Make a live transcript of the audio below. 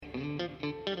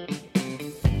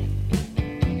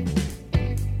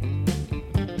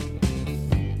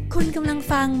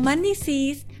ฟัง Money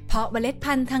Seeds เพาะเมล็ด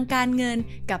พันธุ์ทางการเงิน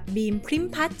กับบีมพริม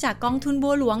พัฒน์จากกองทุนบั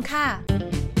วหลวงค่ะ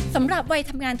สำหรับวัย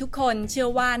ทำงานทุกคนเชื่อ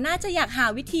ว่าน่าจะอยากหา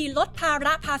วิธีลดภาร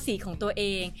ะภาษีของตัวเอ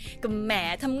งก็แหม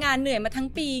ทำงานเหนื่อยมาทั้ง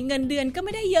ปีเงินเดือนก็ไ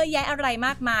ม่ได้เยอะแยะอะไรม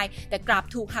ากมายแต่กลับ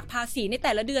ถูกหักภาษีในแ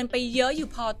ต่ละเดือนไปเยอะอยู่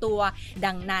พอตัว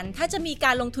ดังนั้นถ้าจะมีก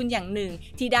ารลงทุนอย่างหนึ่ง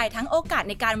ที่ได้ทั้งโอกาส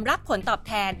ในการรับผลตอบแ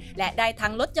ทนและได้ทั้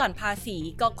งลดหย่อนภาษี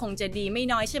ก็คงจะดีไม่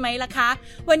น้อยใช่ไหมล่ะคะ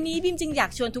วันนี้บิมจึงอยา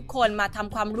กชวนทุกคนมาท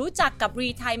ำความรู้จักกับ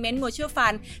Retirement Mutual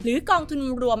Fund หรือกองทุน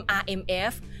รวม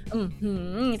RMF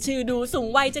ชื่อดูสูง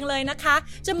วัยจังเลยนะคะ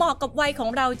จะเหมาะกับวัยของ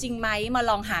เราจริงไหมมา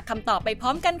ลองหาคำตอบไปพร้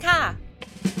อมกันค่ะ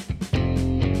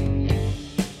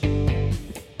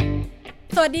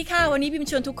สวัสดีค่ะวันนี้บิม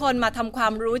ชวนทุกคนมาทำควา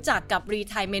มรู้จักกับ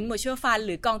Retirement Mutual Fund ห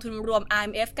รือกองทุนรวม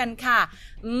RMF กันค่ะ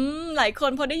หลายค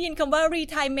นพอได้ยินคำว่า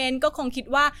Retirement ก็คงคิด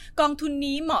ว่ากองทุน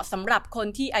นี้เหมาะสำหรับคน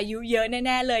ที่อายุเยอะแ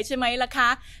น่ๆเลยใช่ไหมล่ะคะ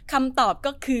คำตอบ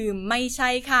ก็คือไม่ใช่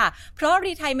ค่ะเพราะ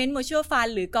Retirement Mutual Fund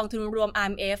หรือกองทุนรวม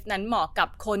RMF นั้นเหมาะกับ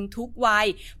คนทุกวัย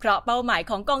เพราะเป้าหมาย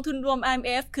ของกองทุนรวม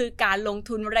RMF คือการลง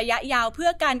ทุนระยะยาวเพื่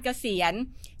อการเกษียณ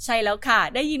ใช่แล้วค่ะ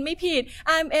ได้ยินไม่ผิด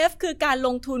RMF คือการล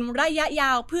งทุนระยะย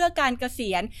าวเพื่อการเกษี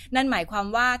ยณนั่นหมายความ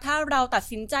ว่าถ้าเราตัด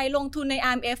สินใจลงทุนใน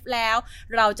RMF แล้ว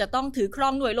เราจะต้องถือครอ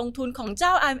งหน่วยลงทุนของเจ้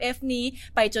า RMF นี้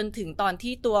ไปจนถึงตอน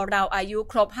ที่ตัวเราอายุ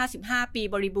ครบ55ปี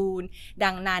บริบูรณ์ดั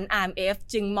งนั้น RMF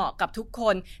จึงเหมาะกับทุกค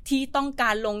นที่ต้องก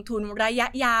ารลงทุนระยะ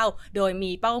ยาวโดย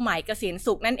มีเป้าหมายเกษียณ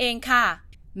สุขนั่นเองค่ะ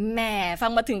แหมฟั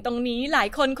งมาถึงตรงนี้หลาย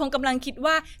คนคงกำลังคิด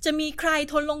ว่าจะมีใคร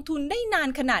ทนลงทุนได้นาน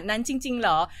ขนาดนั้นจริงๆหร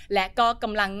อและก็ก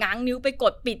ำลังง้างนิ้วไปก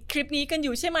ดปิดคลิปนี้กันอ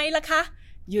ยู่ใช่ไหมล่ะคะ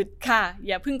หยุดค่ะอ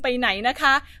ย่าเพิ่งไปไหนนะค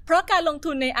ะเพราะการลง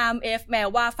ทุนใน RMF แม้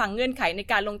ว่าฟังเงื่อนไขใน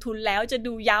การลงทุนแล้วจะ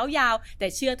ดูยาวๆแต่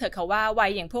เชื่อเถอะค่ะว่าวั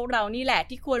ยอย่างพวกเรานี่แหละ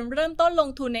ที่ควรเริ่มต้นลง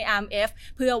ทุนใน RMF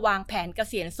เพื่อวางแผนเก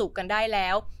ษียณสุขกันได้แล้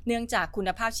วเนื่องจากคุณ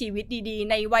ภาพชีวิตดีๆ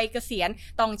ในวัยเกษียณ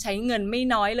ต้องใช้เงินไม่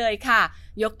น้อยเลยค่ะ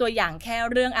ยกตัวอย่างแค่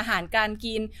เรื่องอาหารการ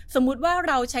กินสมมุติว่า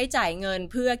เราใช้จ่ายเงิน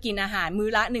เพื่อกินอาหารมื้อ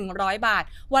ละ100บาท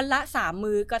วันละ3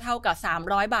มื้อก็เท่ากับ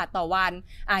300บาทต่อวัน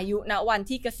อายุณวัน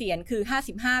ที่เกษียณคือ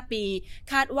55ปี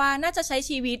คาดว่าน่าจะใช้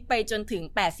ชีวิตไปจนถึง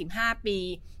85ปี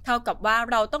เท่ากับว่า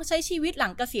เราต้องใช้ชีวิตหลั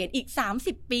งเกษียณอีก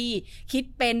30ปีคิด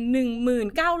เป็น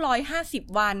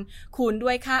 1950 วันคูณด้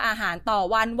วยค่าอาหารต่อ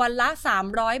วันวันละ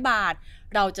300บาท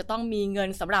เราจะต้องมีเงิน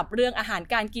สำหรับเรื่องอาหาร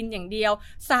การกินอย่างเดียว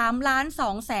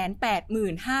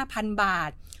 3,285,000 บา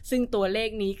ทซึ่งตัวเลข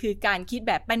นี้คือการคิดแ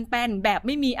บบแป้นๆแบบไ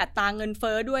ม่มีอัตราเงินเ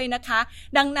ฟ้อด้วยนะคะ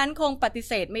ดังนั้นคงปฏิเ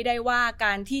สธไม่ได้ว่าก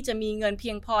ารที่จะมีเงินเพี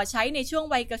ยงพอใช้ในช่วง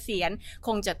วัยเกษียณค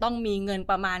งจะต้องมีเงิน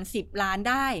ประมาณ10ล้าน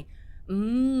ได้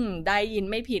ได้ยิน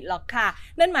ไม่ผิดหรอกค่ะ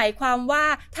นั่นหมายความว่า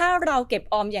ถ้าเราเก็บ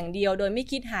ออมอย่างเดียวโดยไม่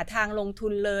คิดหาทางลงทุ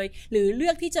นเลยหรือเลื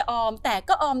อกที่จะออมแต่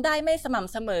ก็ออมได้ไม่สม่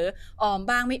ำเสมอออม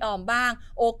บ้างไม่ออมบ้าง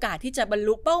โอกาสที่จะบรร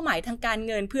ลุเป้าหมายทางการเ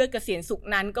งินเพื่อเกษียณสุข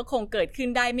นั้นก็คงเกิดขึ้น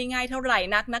ได้ไม่ง่ายเท่าไหร่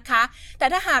นักนะคะแต่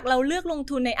ถ้าหากเราเลือกลง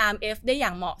ทุนใน RMF ได้อย่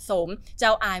างเหมาะสมเจ้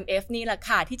า RMF นี่แหละ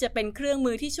ค่ะที่จะเป็นเครื่อง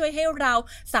มือที่ช่วยให้เรา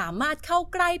สามารถเข้า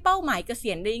ใกล้เป้าหมายเก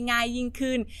ษียณได้ง่ายยิ่ง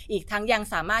ขึ้นอีกทั้งยัง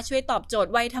สามารถช่วยตอบโจท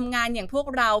ย์วัยทำงานอย่างพวก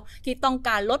เราที่ต้อง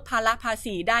การลดภาระภา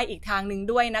ษีได้อีกทางหนึ่ง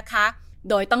ด้วยนะคะ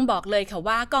โดยต้องบอกเลยค่ะ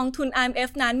ว่ากองทุน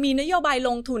RMF นั้นมีนโยบายล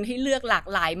งทุนให้เลือกหลาก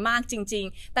หลายมากจริง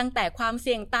ๆตั้งแต่ความเ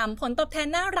สี่ยงต่ำผลตอบแทน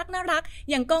น่ารัก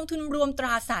อย่างกองทุนรวมตร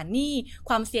าสารหนี้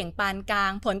ความเสี่ยงปานกลา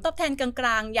งผลตอบแทนกล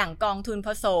างๆอย่างกองทุนผ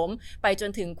สมไปจน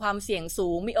ถึงความเสี่ยงสู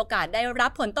งมีโอกาสได้รั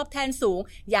บผลตอบแทนสูง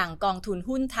อย่างกองทุน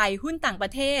หุ้นไทยหุ้นต่างปร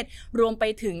ะเทศรวมไป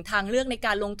ถึงทางเลือกในก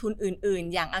ารลงทุนอื่น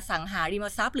ๆอย่างอสังหาริม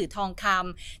ทรัพย์หรือทองค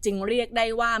ำจึงเรียกได้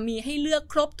ว่ามีให้เลือก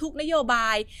ครบทุกนโยบา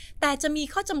ยแต่จะมี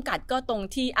ข้อจำกัดก็ตรง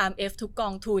ที่ RMF ทุกก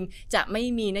องทุนจะไม่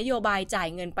มีนโยบายจ่าย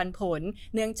เงินปันผล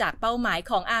เนื่องจากเป้าหมาย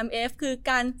ของ RMF คือ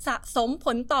การสะสมผ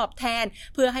ลตอบแทน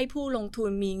เพื่อให้ผู้ลงทุน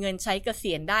มีเงินใช้เก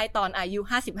ษียณได้ตอนอายุ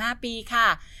55ปีค่ะ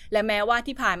และแม้ว่า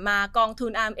ที่ผ่านมากองทุ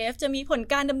น RMF จะมีผล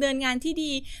การดำเนินงานที่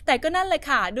ดีแต่ก็นั่นแหละ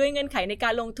ค่ะด้วยเงื่อนไขในกา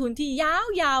รลงทุนที่ย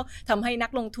าวๆทำให้นั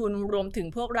กลงทุนรวมถึง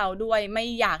พวกเราด้วยไม่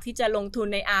อยากที่จะลงทุน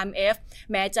ใน RMF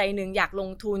แม้ใจหนึ่งอยากล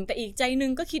งทุนแต่อีกใจหนึ่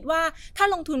งก็คิดว่าถ้า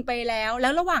ลงทุนไปแล้ว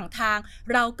ระหว่างทาง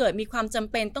เราเกิดมีความจ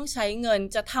ำเป็นต้องใช้เงิน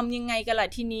จะทำยังไงกันล่ะ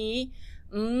ทีนี้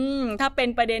ถ้าเป็น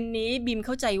ประเด็นนี้บิมเ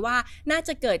ข้าใจว่าน่าจ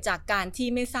ะเกิดจากการที่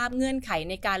ไม่ทราบเงื่อนไข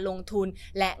ในการลงทุน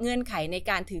และเงื่อนไขใน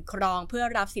การถือครองเพื่อ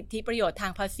รับสิทธิประโยชน์ทา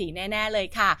งภาษีแน่ๆเลย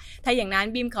ค่ะถ้าอย่างนั้น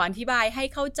บิมขออธิบายให้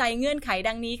เข้าใจเงื่อนไข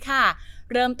ดังนี้ค่ะ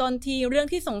เริ่มต้นที่เรื่อง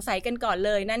ที่สงสัยกันก่อนเ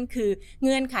ลยนั่นคือเ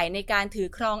งื่อนไขในการถือ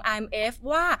ครอง RMF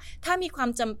ว่าถ้ามีความ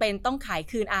จำเป็นต้องขาย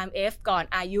คืน RMF ก่อน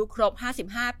อายุครบ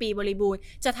55ปีบริบูรณ์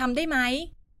จะทำได้ไหม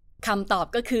คำตอบ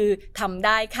ก็คือทำไ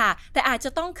ด้ค่ะแต่อาจจะ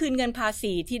ต้องคืนเงินภา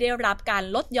ษีที่ได้รับการ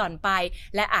ลดหย่อนไป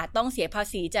และอาจต้องเสียภา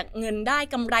ษีจากเงินได้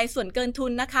กำไรส่วนเกินทุ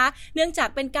นนะคะเนื่องจาก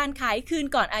เป็นการขายคืน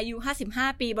ก่อนอายุ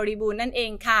55ปีบริบูรณ์นั่นเอ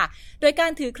งค่ะโดยกา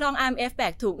รถือครอง RMF แบ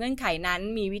บถูกเงื่อนไขนั้น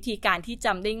มีวิธีการที่จ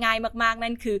ำได้ง่ายมากๆ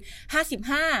นั่นคือ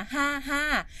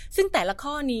55-55ซึ่งแต่ละ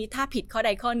ข้อนี้ถ้าผิดข้อใด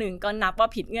ข้อหนึ่งก็นับว่า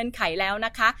ผิดเงื่อนไขแล้วน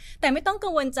ะคะแต่ไม่ต้องกั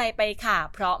งวลใจไปค่ะ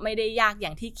เพราะไม่ได้ยากอย่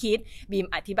างที่คิดบีม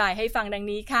อธิบายให้ฟังดัง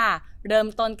นี้ค่ะเริ่ม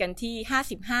ต้นกันที่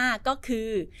55ก็คือ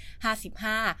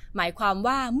55หมายความ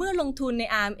ว่าเมื่อลงทุนใน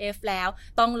RMF แล้ว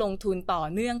ต้องลงทุนต่อ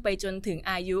เนื่องไปจนถึง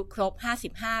อายุครบ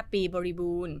55ปีบริ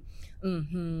บูรณ์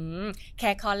แ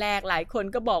ค่ข้อแรกหลายคน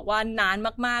ก็บอกว่านาน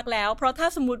มากๆแล้วเพราะถ้า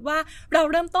สมมติว่าเรา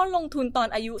เริ่มต้นลงทุนตอน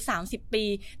อายุ30ปี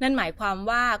นั่นหมายความ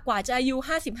ว่ากว่าจะอายุ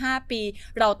55ปี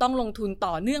เราต้องลงทุน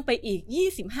ต่อเนื่องไปอีก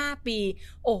25ปี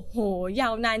โอ้โหยา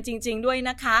วนานจริงๆด้วย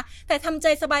นะคะแต่ทำใจ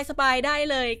สบายๆได้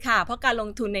เลยค่ะเพราะการลง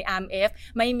ทุนใน RMF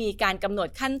ไม่มีการกำหนด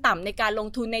ขั้นต่ำในการลง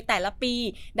ทุนในแต่ละปี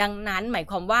ดังนั้นหมาย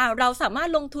ความว่าเราสามารถ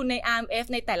ลงทุนใน RMF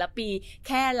ในแต่ละปีแ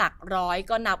ค่หลักร้อย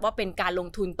ก็นับว่าเป็นการลง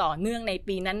ทุนต่อเนื่องใน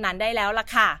ปีนั้นๆได้แล้วล่ะ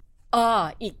ค่ะ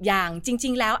อีกอย่างจริ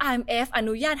งๆแล้ว RMF อ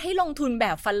นุญาตให้ลงทุนแบ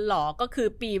บฟันหลอก็คือ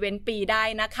ปีเว้นปีได้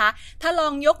นะคะถ้าลอ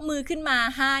งยกมือขึ้นมา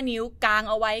5นิ้วกลาง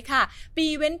เอาไว้ค่ะปี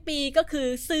เว้นปีก็คือ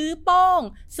ซื้อโป้ง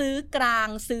ซื้อกลาง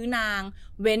ซื้อนาง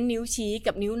เว้นนิ้วชี้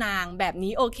กับนิ้วนางแบบ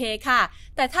นี้โอเคค่ะ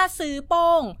แต่ถ้าซื้อโ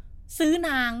ป้งซื้อน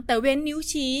างแต่เว้นนิ้ว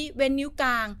ชี้เว้นนิ้วก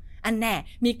ลางอันแน่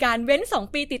มีการเว้น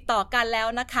2ปีติดต่อกันแล้ว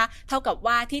นะคะเท่ากับ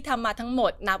ว่าที่ทำมาทั้งหม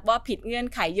ดนับว่าผิดเงื่อน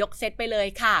ไขยกเซตไปเลย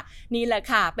ค่ะนี่แหละ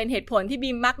ค่ะเป็นเหตุผลที่บี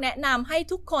มมักแนะนำให้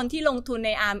ทุกคนที่ลงทุนใน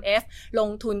RMF ลง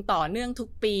ทุนต่อเนื่องทุก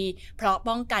ปีเพราะ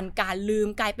ป้องกันการลืม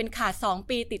กลายเป็นขาด2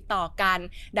ปีติดต่อกัน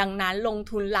ดังนั้นลง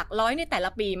ทุนหลักร้อยในแต่ละ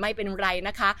ปีไม่เป็นไรน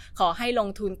ะคะขอให้ลง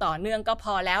ทุนต่อเนื่องก็พ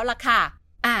อแล้วล่ะค่ะ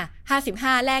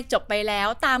55แรกจบไปแล้ว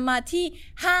ตามมาที่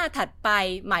5ถัดไป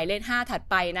หมายเลข5ถัด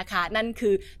ไปนะคะนั่นคื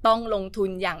อต้องลงทุน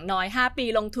อย่างน้อย5ปี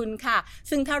ลงทุนค่ะ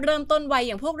ซึ่งถ้าเริ่มต้นวัยอ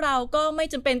ย่างพวกเราก็ไม่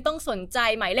จำเป็นต้องสนใจ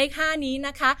หมายเลข5นี้น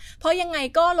ะคะเพราะยังไง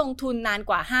ก็ลงทุนนาน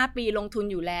กว่า5ปีลงทุน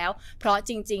อยู่แล้วเพราะ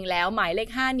จริงๆแล้วหมายเลข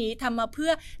5นี้ทำมาเพื่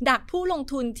อดักผู้ลง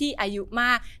ทุนที่อายุม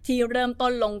ากที่เริ่มต้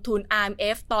นลงทุน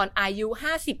RMF ตอนอายุ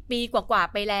50ปีกว่า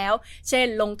ๆไปแล้วเช่น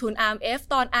ลงทุน RMF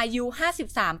ตอนอายุ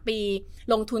53ปี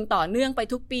ลงทุนต่อเนื่องไป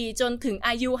ทุกปีจนถึงอ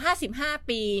ายุ55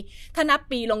ปีถ้านับ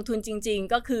ปีลงทุนจริง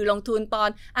ๆก็คือลงทุนตอน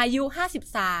อายุ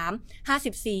53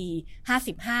 54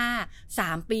 55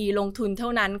 3ปีลงทุนเท่า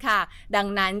นั้นค่ะดัง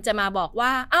นั้นจะมาบอกว่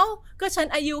าก็ฉัน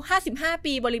อายุ55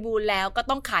ปีบริบูรณ์แล้วก็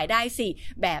ต้องขายได้สิ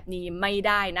แบบนี้ไม่ไ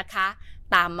ด้นะคะ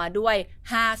ตามมาด้วย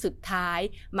5สุดท้าย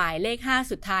หมายเลข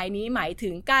5สุดท้ายนี้หมายถึ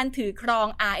งการถือครอง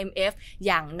RMF อ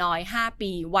ย่างน้อย5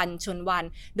ปีวันชนวัน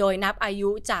โดยนับอายุ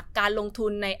จากการลงทุ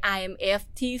นใน RMF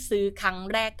ที่ซื้อครั้ง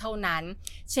แรกเท่านั้น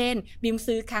เช่นบิม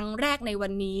ซื้อครั้งแรกในวั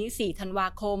นนี้4ธันวา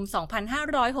คม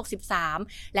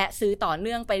2563และซื้อต่อเ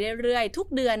นื่องไปเรื่อยๆทุก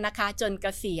เดือนนะคะจนเก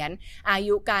ษียณอา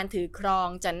ยุการถือครอง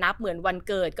จะนับเหมือนวัน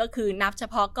เกิดก็คือนับเฉ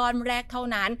พาะก้อนแรกเท่า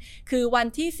นั้นคือวัน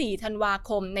ที่4ธันวา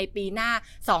คมในปีหน้า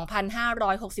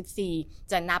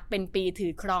2564จะนับเป็นปีถื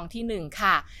อครองที่1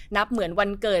ค่ะนับเหมือนวั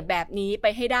นเกิดแบบนี้ไป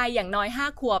ให้ได้อย่างน้อย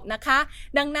5ขวบนะคะ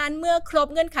ดังนั้นเมื่อครบ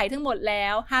เงื่อนไขทั้งหมดแล้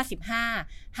ว55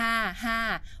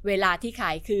เวลาที่ข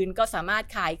ายคืนก็สามารถ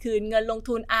ขายคืนเงินลง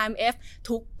ทุน RMF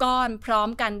ทุกก้อนพร้อม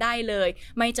กันได้เลย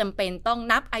ไม่จำเป็นต้อง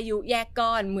นับอายุแยก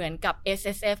ก้อนเหมือนกับ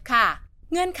SSF ค่ะ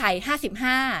เงื่อนไข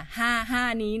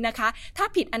55นี้นะคะถ้า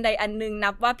ผิดอันใดอันหนึ่ง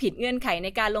นับว่าผิดเงื่อนไขใน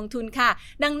การลงทุนค่ะ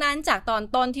ดังนั้นจากตอน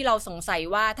ต้นที่เราสงสัย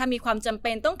ว่าถ้ามีความจำเ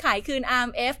ป็นต้องขายคืน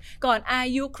RMF ก่อนอา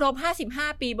ยุครบ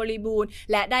55ปีบริบูรณ์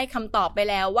และได้คำตอบไป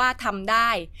แล้วว่าทำไ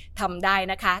ด้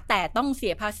นะคะแต่ต้องเสี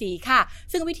ยภาษีค่ะ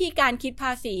ซึ่งวิธีการคิดภ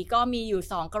าษีก็มีอยู่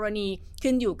2กรณี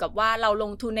ขึ้นอยู่กับว่าเราล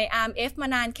งทุนใน RMF มา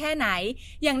นานแค่ไหน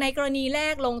อย่างในกรณีแร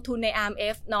กลงทุนใน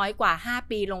RMF น้อยกว่า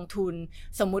5ปีลงทุน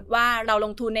สมมุติว่าเราล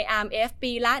งทุนใน RMF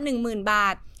ปีละ 10,000 บา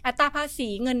ทอัตราภาษี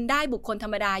เงินได้บุคคลธร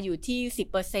รมดาอยู่ที่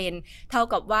 10% เท่า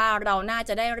กับว่าเราน่าจ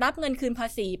ะได้รับเงินคืนภา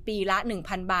ษีปีละ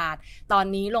 1,000 บาทตอน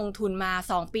นี้ลงทุนมา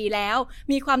2ปีแล้ว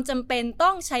มีความจำเป็นต้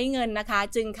องใช้เงินนะคะ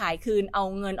จึงขายคืนเอา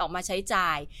เงินออกมาใช้จ่า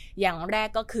ยอย่างแรก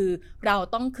ก็คือเรา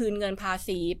ต้องคืนเงินภา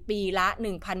ษีปีละ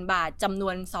 1,000 บาทจำน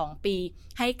วน2ปี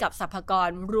ให้กับสรรพากร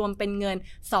รวมเป็นเงิน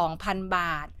 2,000 บ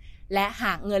าทและห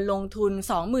ากเงินลงทุน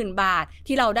 20,000 บาท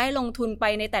ที่เราได้ลงทุนไป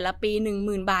ในแต่ละปี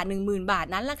 10,000 บาท 10,000 บาท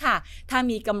นั้นล่ะค่ะถ้า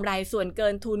มีกำไรส่วนเกิ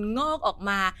นทุนงอกออก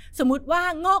มาสมมุติว่า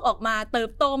งอกออกมาเติ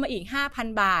บโตมาอีก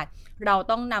 5,000 บาทเรา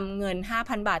ต้องนำเงิน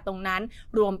 5,000 บาทตรงนั้น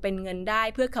รวมเป็นเงินได้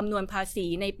เพื่อคำนวณภาษี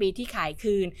ในปีที่ขาย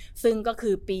คืนซึ่งก็คื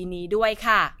อปีนี้ด้วย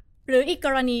ค่ะ หรืออีกก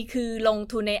รณีคือลง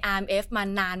ทุนใน RMF มา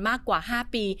นานมากกว่า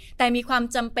5ปีแต่มีความ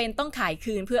จำเป็นต้องขาย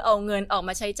คืนเพื่อเอาเงินออกม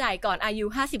าใช้จ่ายก่อนอายุ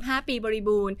55ปีบริ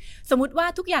บูรณ์สมมุติว่า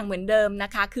ทุกอย่างเหมือนเดิมน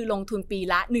ะคะคือลงทุนปี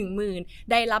ละ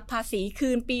 10,000 ได้รับภาษีคื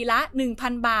นปีละ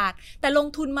 1,000 บาทแต่ลง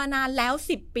ทุนมานานแล้ว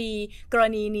10ปีกร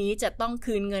ณีนี้จะต้อง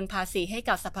คืนเงินภาษีให้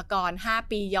กับสรรพากร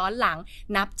5ปีย้อนหลัง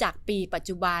นับจากปีปัจ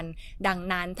จุบันดัง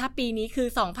นั้นถ้าปีนี้คือ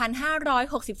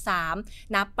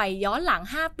2563นับไปย้อนหลัง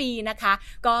5ปีนะคะ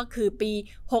ก็คือปี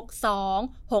62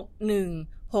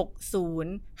 61 60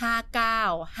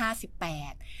 59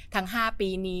 58ทั้ง5ปี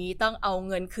นี้ต้องเอา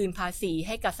เงินคืนภาษีใ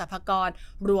ห้กับสรรพากร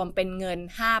รวมเป็นเงิน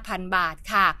 5,000 บาท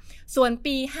ค่ะส่วน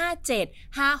ปี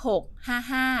57 56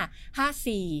 55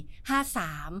 54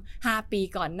 53 5ปี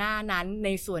ก่อนหน้านั้นใน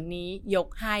ส่วนนี้ยก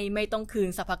ให้ไม่ต้องคืน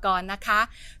สรรพากรนะคะ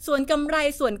ส่วนกำไร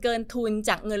ส่วนเกินทุนจ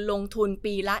ากเงินลงทุน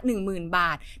ปีละ 10,000 บ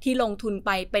าทที่ลงทุนไป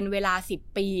เป็นเวลา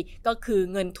10ปีก็คือ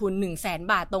เงินทุน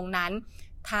 100,000 บาทตรงนั้น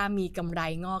ถ้ามีกำไร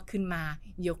งอกขึ้นมา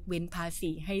ยกเว้นภา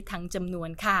ษีให้ทั้งจำนวน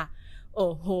ค่ะโ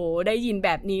อ้โหได้ยินแบ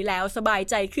บนี้แล้วสบาย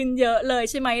ใจขึ้นเยอะเลย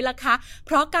ใช่ไหมล่ะคะเ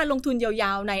พราะการลงทุนย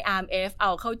าวๆใน RMF เอ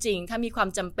าเข้าจริงถ้ามีความ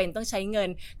จำเป็นต้องใช้เงิน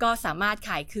ก็สามารถข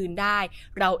ายคืนได้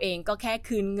เราเองก็แค่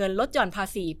คืนเงินลดหย่อนภา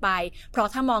ษีไปเพราะ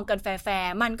ถ้ามองกันแฟ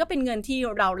ร์ๆมันก็เป็นเงินที่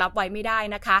เรารับไว้ไม่ได้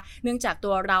นะคะเนื่องจาก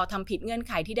ตัวเราทำผิดเงื่อนไ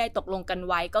ขที่ได้ตกลงกัน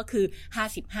ไว้ก็คือ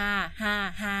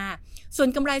55-55ส่วน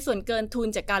กำไรส่วนเกินทุน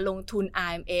จากการลงทุน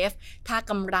RMF ถ้า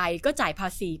กำไรก็จ่ายภา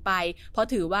ษีไปเพราะ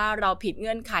ถือว่าเราผิดเ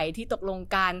งื่อนไขที่ตกลง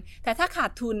กันแต่ถ้าขา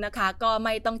ดทุนนะคะก็ไ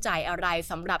ม่ต้องจ่ายอะไร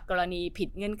สำหรับกรณีผิด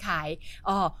เงื่อนไข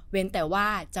เว้นแต่ว่า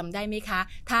จำได้ไหมคะ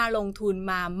ถ้าลงทุน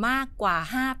มามากกว่า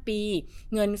5ปี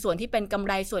เงินส่วนที่เป็นกำ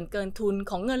ไรส่วนเกินทุน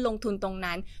ของเงินลงทุนตรง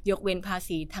นั้นยกเว้นภา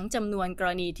ษีทั้งจำนวนก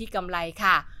รณีที่กำไร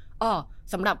ค่ะ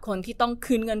สำหรับคนที่ต้อง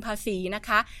คืนเงินภาษีนะค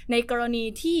ะในกรณี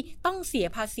ที่ต้องเสีย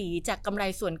ภาษีจากกำไร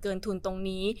ส่วนเกินทุนตรง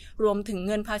นี้รวมถึงเ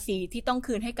งินภาษีที่ต้อง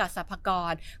คืนให้กับสรรพาก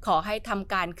รขอให้ท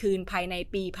ำการคืนภายใน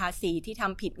ปีภาษีที่ท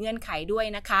ำผิดเงื่อนไขด้วย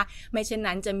นะคะไม่เช่น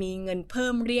นั้นจะมีเงินเพิ่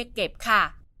มเรียกเก็บค่ะ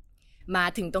มา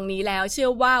ถึงตรงนี้แล้วเชื่อ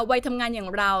ว่าวัยทำงานอย่าง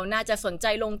เราน่าจะสนใจ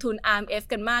ลงทุน RMF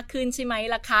กันมากขึ้นใช่ไหม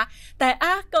ล่ะคะแต่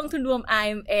กองทุนรวม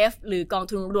RMF หรือกอง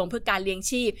ทุนรวมเพื่อการเลี้ยง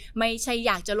ชีพไม่ใช่อ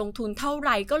ยากจะลงทุนเท่าไห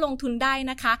ร่ก็ลงทุนได้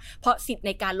นะคะเพราะสิทธิ์ใ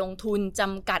นการลงทุนจ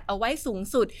ำกัดเอาไว้สูง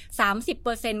สุด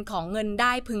 30% ของเงินไ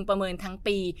ด้พึงประเมินทั้ง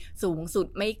ปีสูงสุด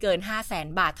ไม่เกิน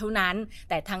 500,000 บาทเท่านั้น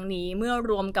แต่ทั้งนี้เมื่อ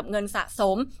รวมกับเงินสะส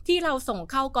มที่เราส่ง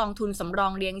เข้ากองทุนสำรอ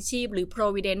งเลี้ยงชีพหรือ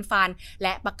Provident Fund แล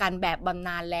ะประกันแบบบำน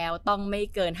าญแล้วต้องไม่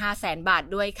เกิน 500,000 บาท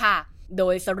ด้วยค่ะโด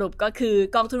ยสรุปก็คือ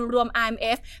กองทุนรวม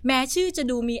RMF แม้ชื่อจะ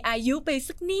ดูมีอายุไป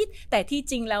สักนิดแต่ที่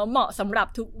จริงแล้วเหมาะสำหรับ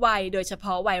ทุกวัยโดยเฉพ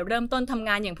าะวัยเริ่มต้นทำง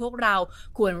านอย่างพวกเรา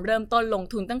ควรเริ่มต้นลง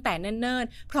ทุนตั้งแต่เนิ่น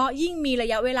ๆเพราะยิ่งมีระ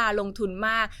ยะเวลาลงทุนม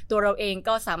ากตัวเราเอง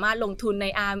ก็สามารถลงทุนใน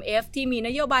RMF ที่มีน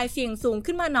โยบายเสี่ยงสูง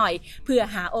ขึ้นมาหน่อยเพื่อ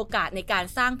หาโอกาสในการ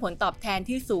สร้างผลตอบแทน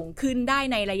ที่สูงขึ้นได้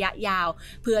ในระยะยาว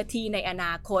เพื่อที่ในอน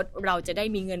าคตเราจะได้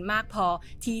มีเงินมากพอ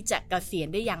ที่จะเกษียณ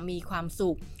ได้อย่างมีความ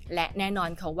สุขและแน่นอน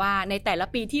ค่ะว่าในแต่ละ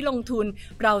ปีที่ลงทุน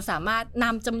เราสามารถน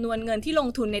ำจำนวนเงินที่ลง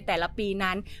ทุนในแต่ละปี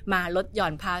นั้นมาลดหย่อ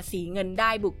นภาษีเงินได้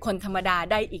บุคคลธรรมดา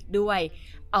ได้อีกด้วย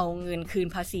เอาเงินคืน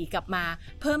ภาษีกลับมา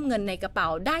เพิ่มเงินในกระเป๋า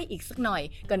ได้อีกสักหน่อย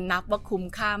ก็นับว่าคุ้ม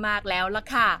ค่ามากแล้วล่ะ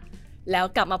ค่ะแล้ว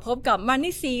กลับมาพบกับ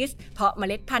Money Seeds เพราะเม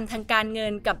ล็ดพันธุ์ทางการเงิ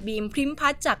นกับบีมพริมพั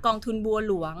ฒน์จากกองทุนบัว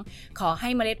หลวงขอให้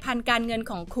เมล็ดพันธุ์การเงิน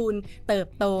ของคุณเติบ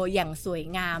โตอย่างสวย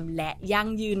งามและยั่ง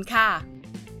ยืนค่ะ